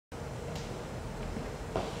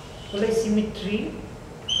Wala symmetry.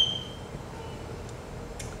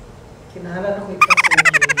 Kinahalan ako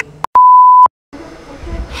ipa-surgery.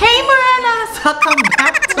 Hey Morenas! Welcome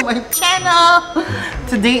back to my channel!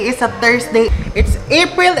 Today is a Thursday. It's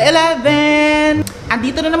April 11!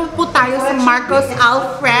 Andito na naman po tayo sa Marcos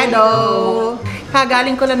Alfredo.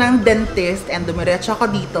 Kagaling ko lang ng dentist and dumiretso ako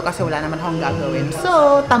dito kasi wala naman akong gagawin.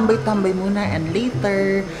 So, tambay-tambay muna and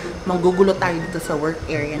later, manggugulo tayo dito sa work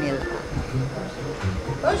area nila.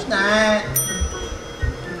 Push na!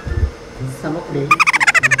 Samok din.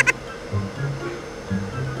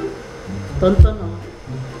 Tonton, no?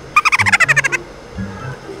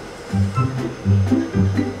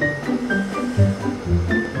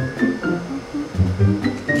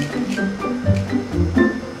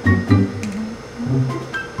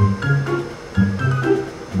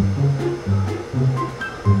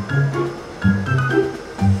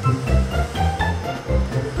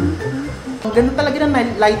 Ganun talaga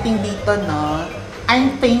ng lighting dito, no?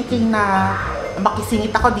 I'm thinking na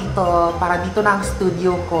makisingit ako dito para dito na ang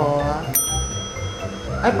studio ko.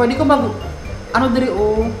 Ay, pwede ko mag... Ano diri,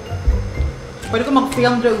 oh? Pwede ko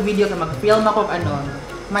mag-film video. Mag-film ako,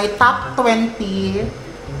 my top 20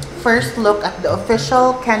 first look at the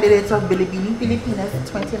official candidates of Bilibining Pilipinas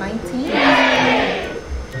 2019.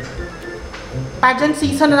 Pageant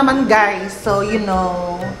season na naman, guys. So, you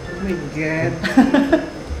know... Oh my God.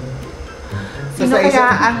 Sino kaya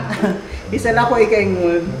ang... Isa na ko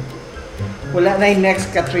ikaingon. Wala na yung next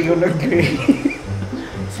Catriona Gray.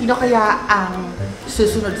 Sino kaya ang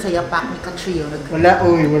susunod sa yapak ni Catriona Gray? Wala,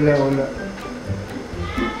 uy. Wala.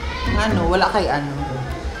 Wala kay ano.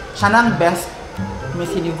 Siya na ang best Miss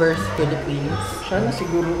Universe Philippines. Siya na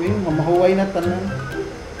siguro mamahuway na tanan.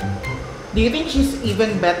 Do you think she's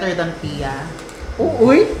even better than Pia?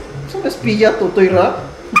 Uy! So, mas Pia, tutoy rap?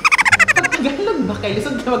 Tagalog ba kayo?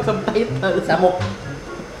 Lisod ka mag-subtitle. Samok.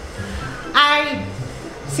 Ay!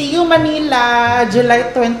 See you Manila, July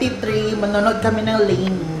 23. Manonood kami ng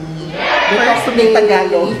Lainey. First day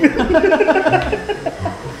Tagalog.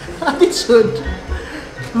 Attitude.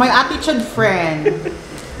 My attitude friend.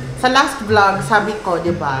 Sa last vlog, sabi ko,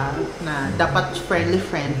 di ba, na dapat friendly.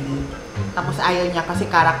 Tapos ayaw niya kasi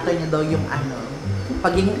character niya daw yung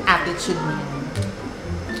pagiging attitude niya.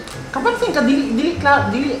 Kapansin ka, dili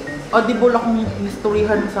audible akong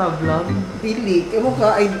istoryahan sa vlog. Dili, kamo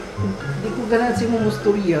ka, ay, di ko ganaan si mong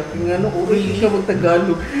istorya. Kaya really? Ka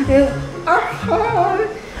mag-Tagalog.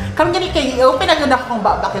 Kami ganit kayo, pinaganda ko kung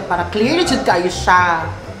bakit para clear na jud kayo siya.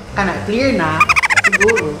 Kana, clear na.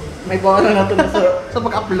 Siguro. May bawa na nato na sa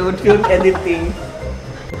pag-upload. Film editing.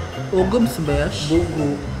 Ugom smash.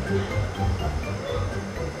 Bugo.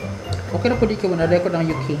 Okay na po di ka, wala ko ng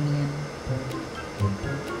Ukrainian.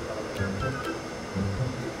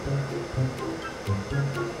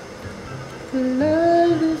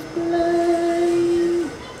 Love is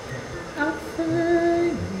blind, I'll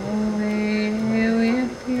find my way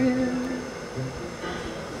with you.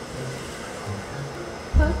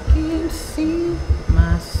 I can see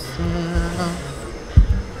myself.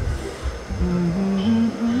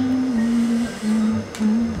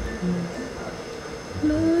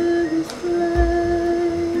 Love is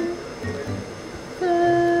blind, find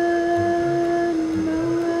my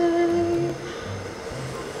way.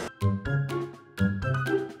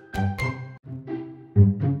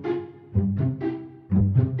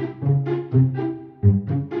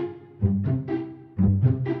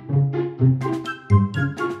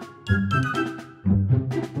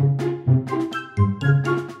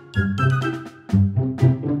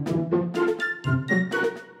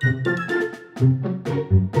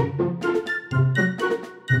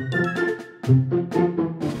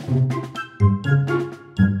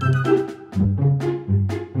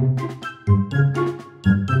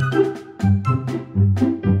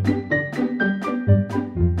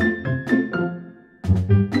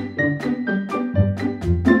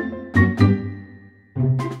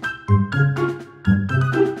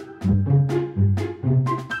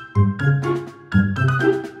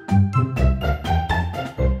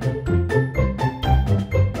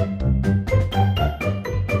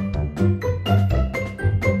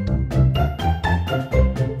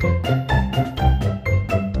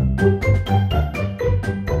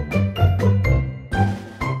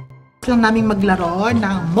 Lang namin maglaro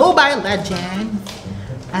ng Mobile Legends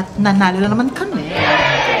at nanalo na naman kami.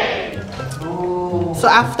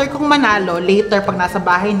 So after kong manalo, later pag nasa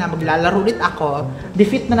bahay na maglalaro ulit ako,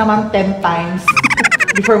 defeat na naman 10 times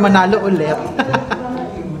before manalo ulit.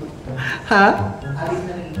 Ha?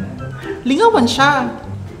 Lingawan siya.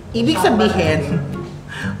 Ibig sabihin,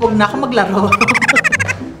 huwag na ako maglaro.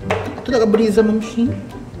 Ito nag-abriza mo machine.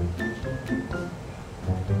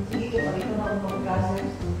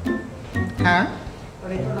 Ha?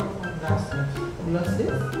 Palito na ako ng glasses.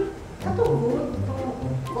 Glasses? Ito, good.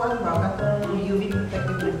 Kuhaan ba? Katong UV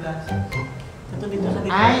protective na glasses. Ito dito sa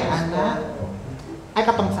dito. Ay, ana. Ay,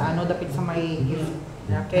 katong sa ano, dapit sa may...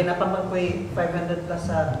 Kaya napamag ko 500 plus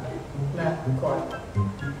sa na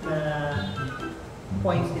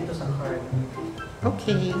points dito sa card.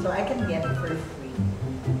 Okay. So I can get it for free.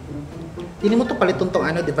 Hindi mo to paliton tong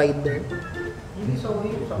ano, divider. Hindi, so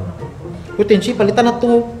yun. So, Putin, palitan na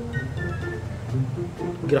to.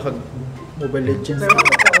 Gira kag Mobile Legends. pero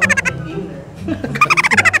magkakaroon ng dinner.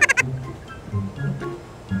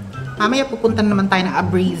 Mamaya pupunta naman tayo ng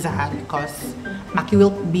Abriza because Maki will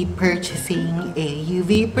be purchasing a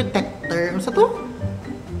UV protector. Ano sa to?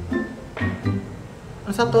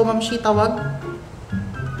 Ano sa to, Ma'am Shi, tawag?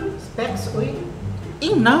 Specs, uy.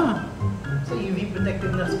 Ina! So UV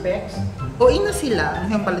protective na specs. O ina sila.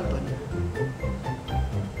 Ano yung paliton?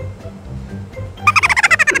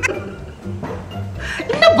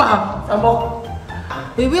 Ina ba? Samok.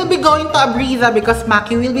 We will be going to Abriza because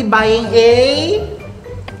Maki will be buying a...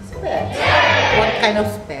 Specs. What kind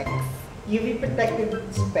of specs? UV protective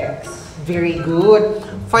specs. Very good.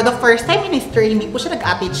 For the first time in history, hindi po siya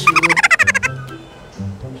nag-attitude.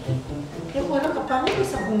 Yung wala ka pa rin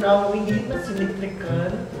sa kung nawawin, hindi na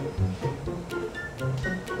symmetrical.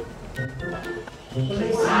 Wala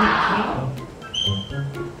yung symmetry.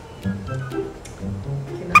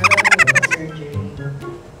 Kinahalan mo yung surgery.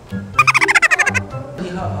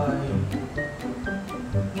 Iha ay.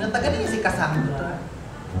 Ginatagal niya si Cassandra.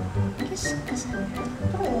 Cassandra.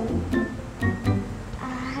 Oo.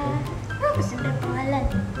 Ano Cassandra pangalan?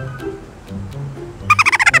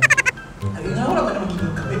 Ay, nga wala ba naman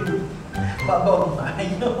gigil kami? Babaw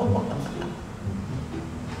maayo.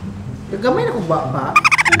 Gagamay na kong baba.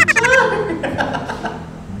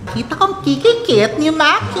 Kita kong Kiki Kit ni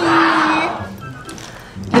Maki.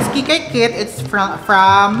 This Kiki Kit, it's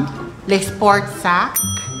from Les Sports Sac.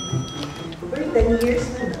 Uy, 10 years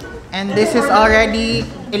na. And this is already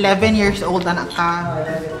 11 years old, anak ka.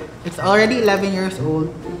 It's already 11 years old.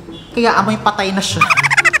 Kaya amoy patay na siya.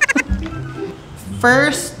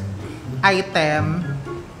 First item.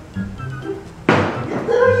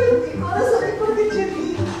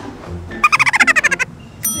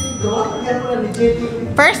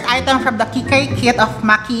 First item from the Kiki Kit of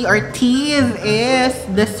Maki Ortiz is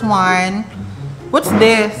this one. What's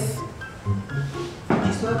this?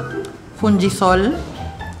 Fungisol.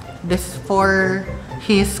 This for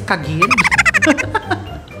his kagid.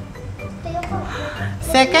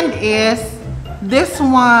 Second is this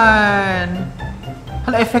one.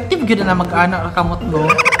 Hala, effective good na mag-ana kamot no.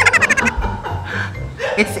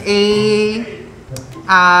 It's a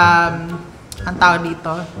ang tawag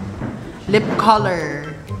dito, lip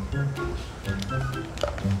color.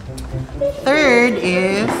 Third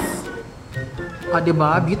is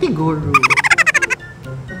diba? Beauty Guru.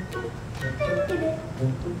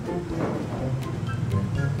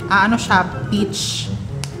 Ano siya? Peach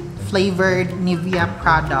flavored Nivea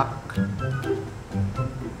product.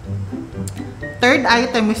 Third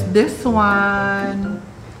item is this one.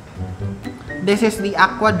 This is the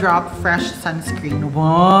Aqua Drop Fresh Sunscreen.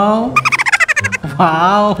 Wow!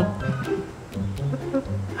 Wow!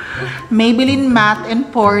 Maybelline Matte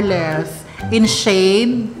and Poreless in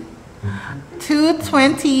shade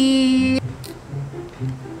 220.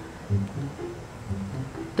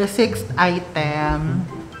 The sixth item,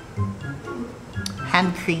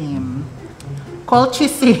 hand cream.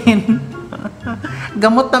 Colchicine.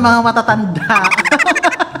 Gamot na mga matatanda.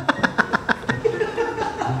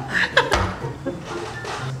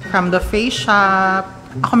 From the Face Shop.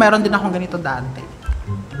 Ako meron din akong ganito dati.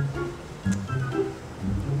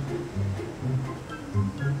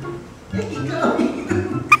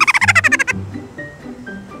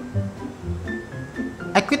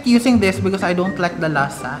 I quit using this because I don't like the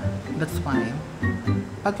lasa. That's fine.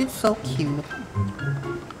 But it's so cute.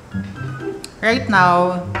 Right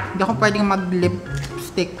now, hindi ako pwedeng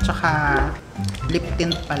mag-lipstick tsaka lip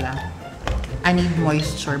tint pala. I need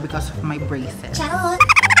moisture because of my braces. Charot!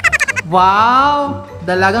 Wow!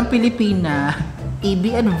 Dalagang Pilipina.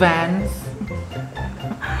 EB Advance.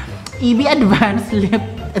 EB Advance Lip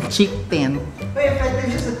and Cheek Tint. Uy,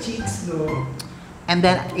 effective siya sa cheeks, no? And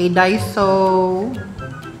then a Daiso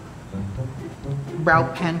brow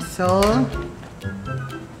pencil.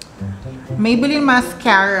 Maybelline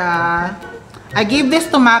mascara. I gave this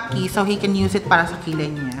to Maki so he can use it para sa kilay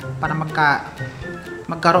niya. Para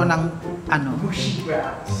magkaroon ng Bushy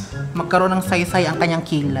brows. magkaroon ng saysay ang kanyang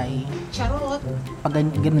kilay. Charot! Pag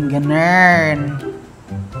ganun.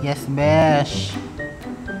 Yes, besh.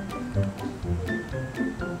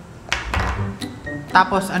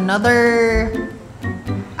 Tapos, another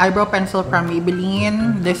eyebrow pencil from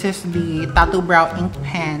Maybelline. This is the Tattoo Brow Ink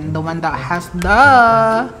Pen. The one that has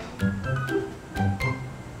the...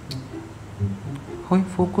 Hoy,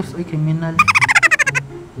 focus. Ay, criminal.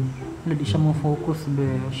 Hindi siya mo focus,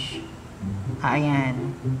 besh.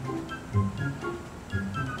 Ayan.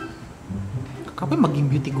 Kapoy maging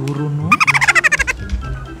beauty guru, no?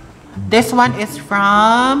 This one is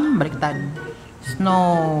from... Baliktad.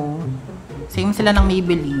 Snow. Same sila ng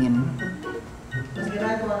Maybelline.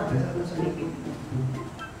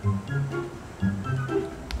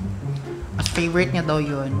 Mas favorite niya daw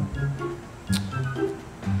yun.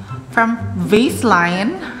 From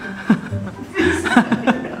Vaseline.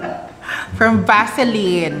 From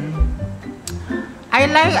Vaseline.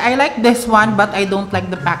 I like this one, but I don't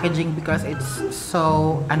like the packaging because it's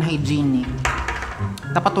so unhygienic.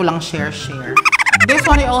 Dapat walang share. This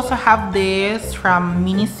one, I also have this from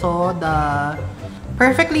Miniso, the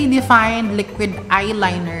Perfectly Defined Liquid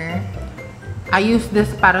Eyeliner. I use this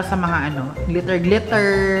para sa mga ano,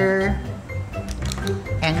 glitter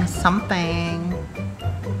and something.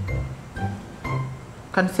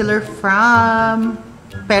 Concealer from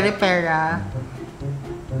Peripera.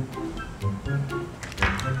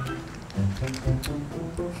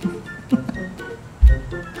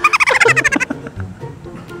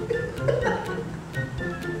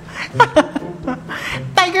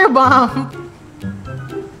 Tiger Bomb.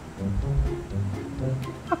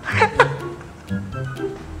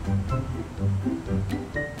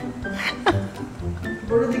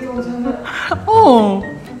 Oh.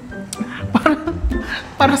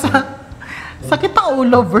 Para sa sakit ang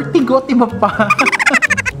ulo, vertigo, tiba pa.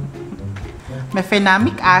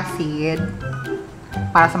 Mefenamic acid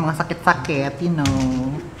para sa mga sakit-sakit, you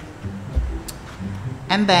know.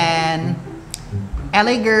 And then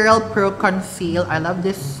LA Girl Pro Conceal. I love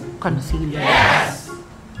this concealer. Yes!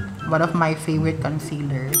 One of my favorite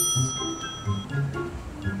concealers.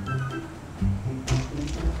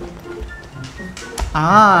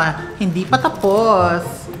 Ah, hindi pa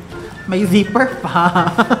tapos. May zipper pa.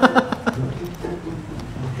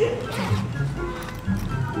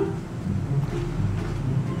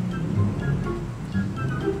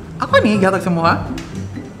 Ako ni, gatag sa mukha.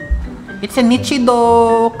 It's a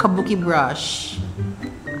Nichido Kabuki brush.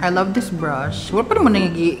 I love this brush. Wala pa naman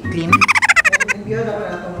nag-clean.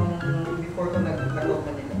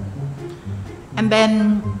 And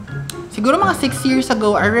then, siguro mga 6 years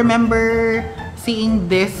ago, I remember seeing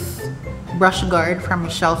this brush guard from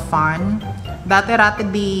Michelle Phan. Dati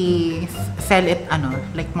di sell it,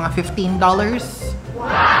 like mga $15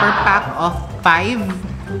 per pack of 5.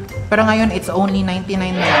 Pero ngayon, it's only 99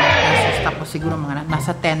 pesos. Tapos siguro mga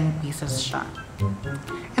nasa 10 pieces siya.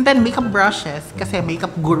 And then, makeup brushes. Kasi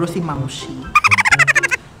makeup guru si Mamshi.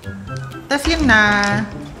 Tapos yun na.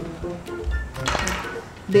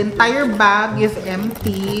 The entire bag is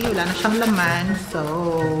empty. Wala na siyang laman. So...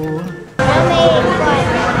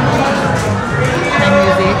 May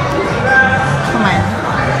music. Come on.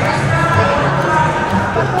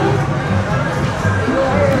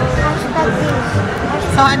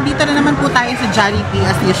 So, andito na naman po tayo sa Jollibee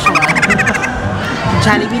as usual.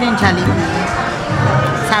 Jollibee ng Jollibee.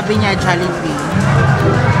 Sabi niya Jollibee.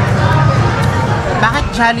 Bakit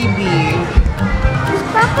Jollibee?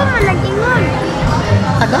 Papa, malagingon.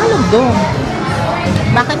 Tagalog doon.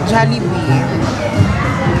 Bakit Jollibee?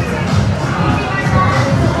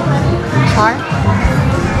 Char?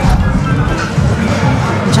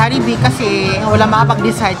 Jollibee kasi wala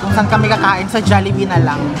makapag-decide kung saan kami kakain, sa Jollibee na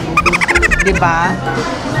lang. Diba?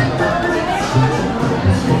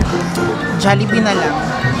 Jollibee na lang.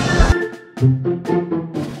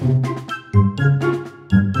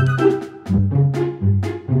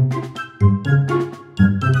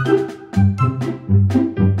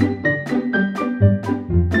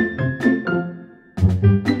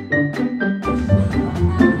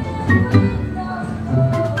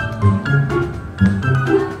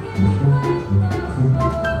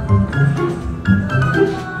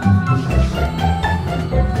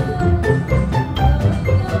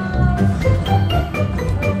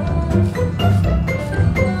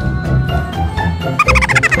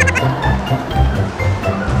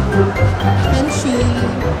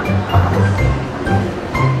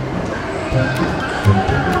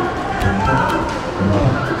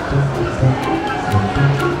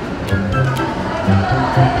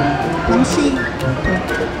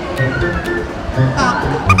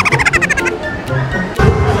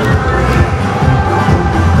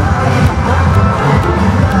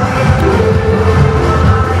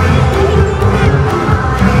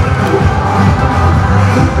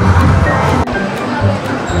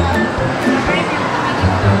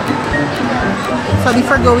 So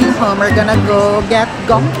before going home, we're gonna go get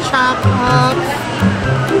gum chop-up.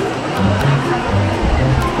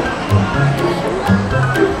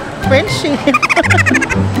 Friendship.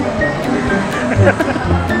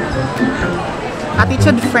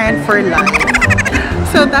 Attitude friend for life.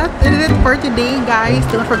 So that is it for today, guys.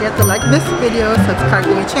 Don't forget to like this video, subscribe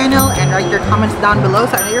to my channel, and write your comments down below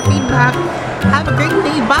so I know your feedback. Have a great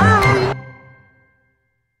day. Bye!